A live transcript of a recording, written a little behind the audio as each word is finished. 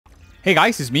Hey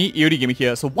guys, it's me, EODGamer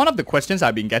here. So one of the questions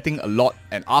I've been getting a lot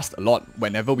and asked a lot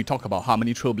whenever we talk about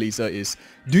Harmony Trailblazer is,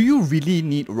 do you really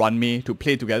need Runmei to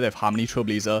play together with Harmony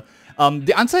Trailblazer?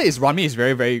 The answer is Runmei is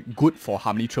very, very good for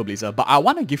Harmony Trailblazer, but I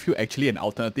want to give you actually an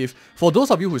alternative for those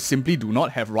of you who simply do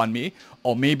not have Runmei,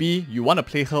 or maybe you want to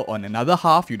play her on another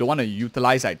half, you don't want to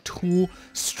utilize like two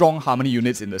strong Harmony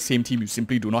units in the same team, you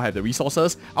simply do not have the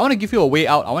resources. I want to give you a way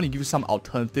out, I want to give you some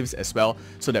alternatives as well,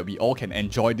 so that we all can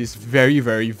enjoy this very,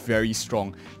 very, very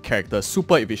strong character,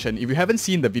 super efficient. If you haven't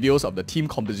seen the videos of the team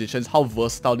compositions, how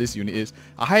versatile this unit is,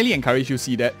 I highly encourage you to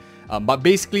see that. But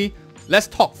basically, let's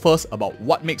talk first about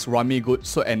what makes Runmei good.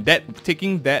 So, and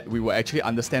taking that, we will actually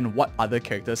understand what other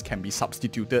characters can be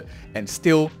substituted and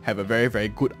still have a very, very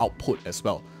good output as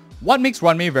well. What makes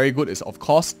Runmei very good is, of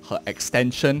course, her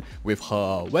extension with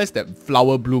her, where's that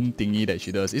flower bloom thingy that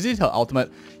she does? Is it her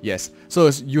ultimate? Yes.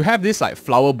 So you have this like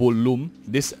flower bloom.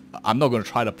 This, I'm not going to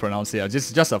try to pronounce it.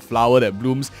 It's just a flower that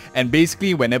blooms. And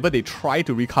basically, whenever they try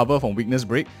to recover from weakness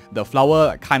break, the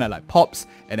flower kind of like pops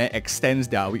and then extends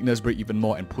their weakness break even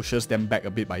more and pushes them back a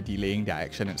bit by delaying their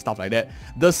action and stuff like that.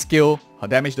 The skill, her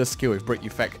damage does scale with break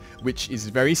effect, which is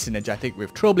very synergetic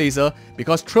with Trailblazer,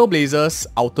 because Trailblazer's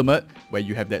ultimate, where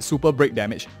you have that super break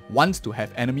damage, wants to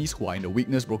have enemies who are in the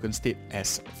weakness broken state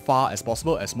as far as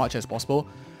possible, as much as possible.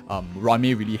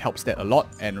 Runmei really helps that a lot,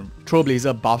 and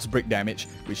Trailblazer buffs break damage,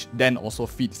 which then also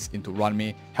feeds into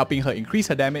Runmei, helping her increase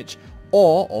her damage,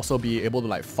 or also be able to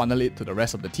like funnel it to the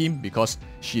rest of the team because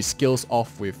she scales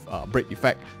off with break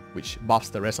effect, which buffs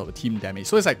the rest of the team damage.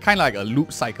 So it's like kind of like a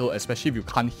loop cycle, especially if you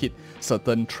can't hit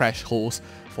certain thresholds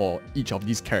for each of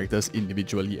these characters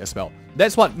individually as well.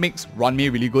 That's what makes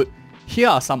Runmei really good. Here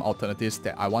are some alternatives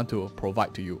that I want to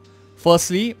provide to you.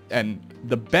 Firstly, and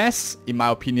the best, in my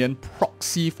opinion,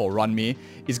 proxy for Runmei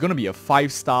is going to be a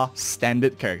 5-star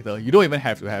standard character. You don't even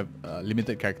have to have a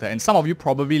limited character, and some of you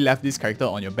probably left this character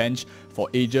on your bench for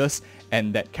ages,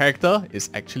 and that character is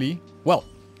actually Welt.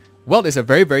 Welt is a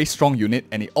very, very strong unit,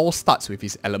 and it all starts with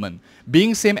his element.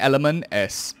 Being same element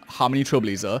as Harmony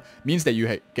Trailblazer means that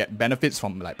you get benefits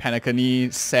from like Panacony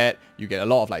set, you get a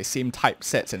lot of like same type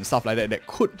sets and stuff like that that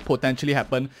could potentially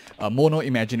happen, mono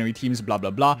imaginary teams, blah blah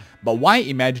blah. But why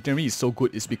imaginary is so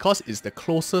good is because it's the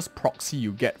closest proxy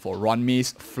you get for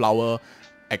Runmei's flower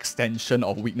extension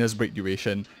of weakness break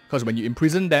duration, because when you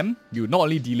imprison them, you not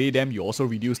only delay them, you also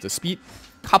reduce the speed.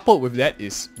 Coupled with that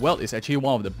is, Welt is actually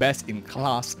one of the best in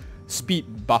class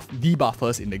speed buff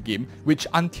debuffers in the game, which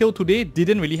until today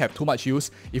didn't really have too much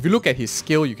use. If you look at his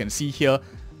skill, you can see here,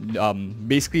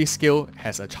 basically skill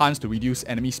has a chance to reduce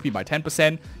enemy speed by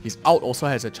 10%. His ult also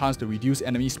has a chance to reduce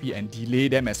enemy speed and delay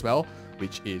them as well,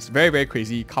 which is very, very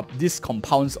crazy. This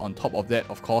compounds on top of that,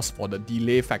 of course, for the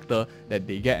delay factor that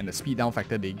they get and the speed down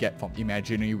factor they get from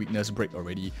imaginary weakness break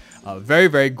already. Very,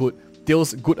 very good.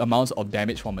 Deals good amounts of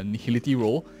damage from a nihility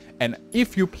roll. And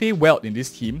if you play Welt in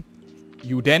this team,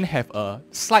 you then have a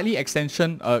slightly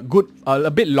extension, a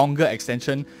bit longer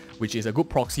extension, which is a good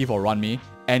proxy for Runmei,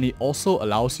 and it also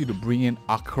allows you to bring in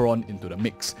Akirion into the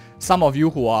mix. Some of you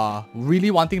who are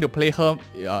really wanting to play her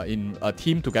in a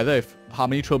team together with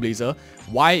Harmony Trailblazer,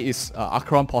 why is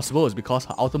Akirion possible is because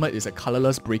her ultimate is a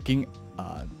colorless breaking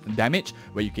damage,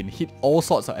 where you can hit all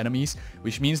sorts of enemies,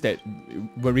 which means that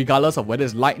regardless of whether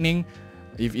it's lightning,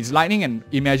 if it's lightning and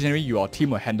imaginary, your team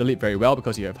will handle it very well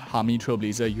because you have Harmony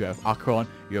Trailblazer, you have Akirion,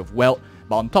 you have Welt.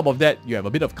 But on top of that, you have a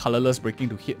bit of colorless breaking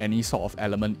to hit any sort of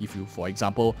element if you, for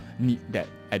example, need that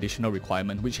additional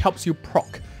requirement, which helps you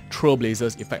proc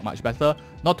Trailblazer's effect much better.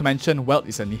 Not to mention, Welt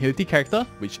is a nihility character,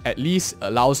 which at least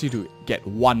allows you to get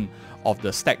one of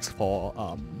the stacks for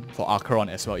Akirion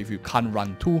as well. If you can't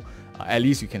run two, at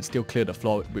least you can still clear the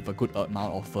floor with a good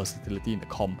amount of versatility in the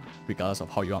comp, regardless of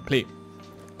how you want to play.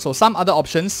 So some other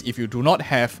options, if you do not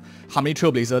have Harmony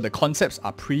Trailblazer, the concepts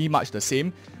are pretty much the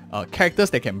same. Characters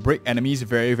that can break enemies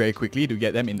very, very quickly to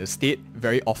get them in the state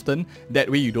very often. That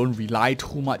way you don't rely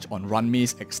too much on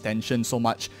Runmei's extension so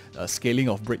much, scaling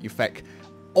of break effect.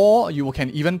 Or you can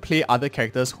even play other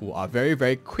characters who are very,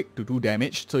 very quick to do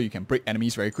damage, so you can break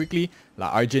enemies very quickly,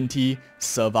 like Argenti,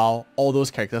 Serval. All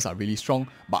those characters are really strong.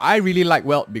 But I really like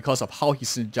Welt because of how he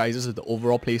synergizes with the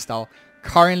overall playstyle.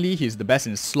 Currently, he's the best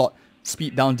in slot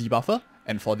speed down debuffer,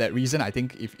 and for that reason, I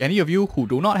think if any of you who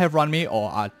do not have Runmei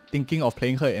or are thinking of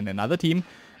playing her in another team,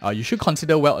 you should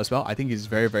consider Welt as well. I think he's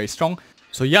very, very strong.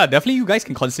 So yeah, definitely you guys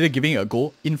can consider giving it a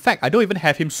go. In fact, I don't even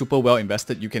have him super well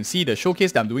invested. You can see the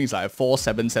showcase that I'm doing is like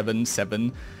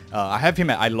 4777. I have him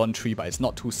at Eidolon 3, but it's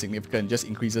not too significant. It just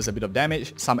increases a bit of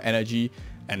damage, some energy,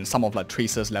 and some of like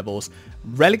Tracer's levels.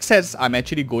 Relic sets, I'm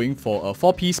actually going for a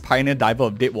 4-piece Pioneer Diver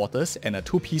of Dead Waters and a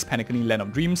 2-piece Panacony Land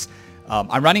of Dreams.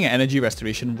 I'm running an energy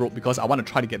restoration rope because I want to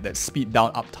try to get that speed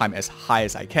down uptime as high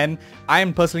as I can. I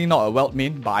am personally not a Welt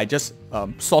main, but I just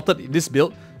sorted this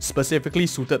build specifically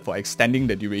suited for extending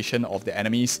the duration of the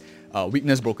enemy's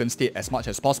weakness broken state as much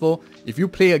as possible. If you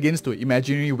play against an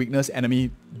imaginary weakness enemy,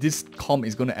 this comp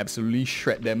is going to absolutely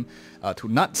shred them to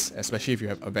nuts, especially if you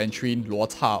have Aventurine,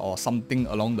 Luota or something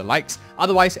along the likes.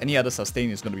 Otherwise, any other sustain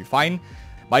is going to be fine.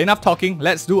 But enough talking,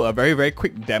 let's do a very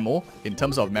quick demo in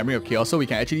terms of Memory of Chaos so we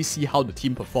can actually see how the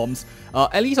team performs,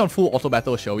 at least on full auto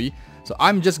battle, shall we? So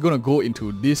I'm just going to go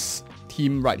into this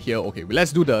team right here. Okay,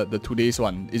 let's do the today's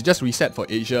one. It's just reset for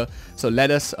Asia, so let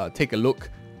us take a look.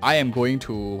 I am going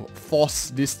to force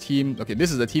this team. Okay, this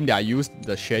is the team that I used,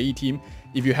 the Sherry team.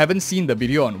 If you haven't seen the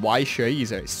video on why Sherry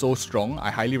is so strong,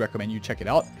 I highly recommend you check it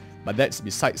out. But that's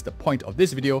besides the point of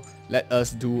this video. Let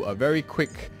us do a very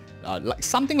quick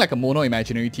something like a mono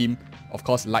imaginary team. Of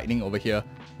course, lightning over here,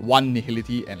 1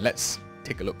 nihility, and let's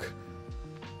take a look.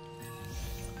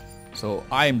 So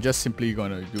I am just simply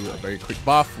going to do a very quick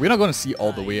buff. We're not going to see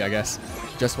all the way, I guess.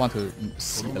 Just want to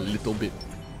see a little bit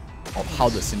of how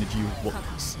the synergy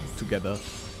works together.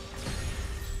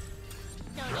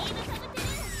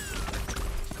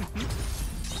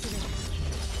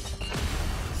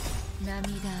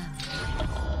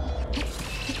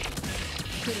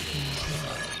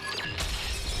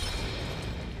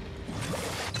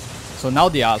 So now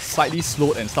they are slightly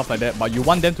slowed and stuff like that, but you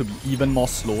want them to be even more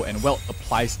slow, and Welt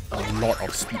applies a lot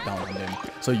of speed down on them.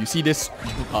 So you see this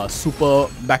super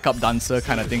backup dancer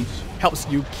kind of thing helps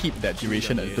you keep that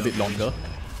duration a little bit longer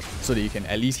so that you can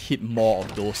at least hit more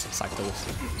of those cycles.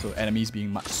 So enemies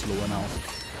being much slower now.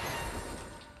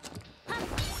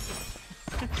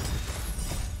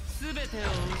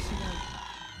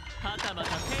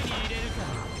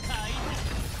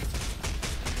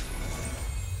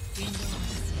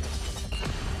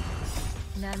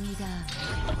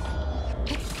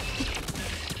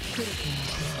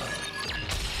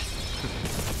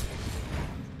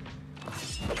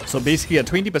 So basically a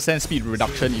 20% speed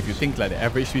reduction. If you think like the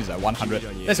average speed is like 100,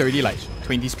 that's already like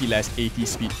 20 speed less, 80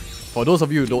 speed. For those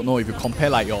of you who don't know, if you compare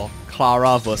like your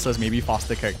Clara versus maybe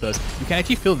faster characters, you can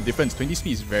actually feel the difference. 20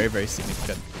 speed is very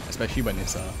significant, especially when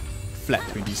it's a flat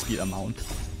 20 speed amount.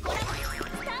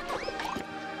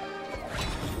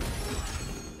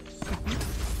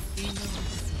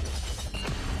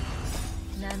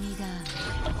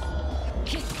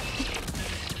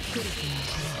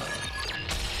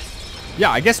 Yeah,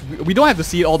 I guess we don't have to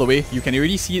see it all the way. You can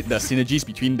already see the synergies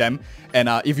between them. And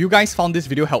if you guys found this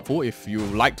video helpful, if you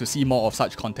like to see more of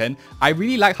such content, I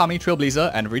really like Harmony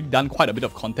Trailblazer and really done quite a bit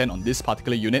of content on this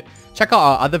particular unit. Check out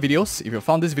our other videos. If you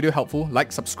found this video helpful,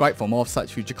 like, subscribe for more of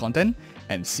such future content,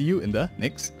 and see you in the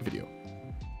next video.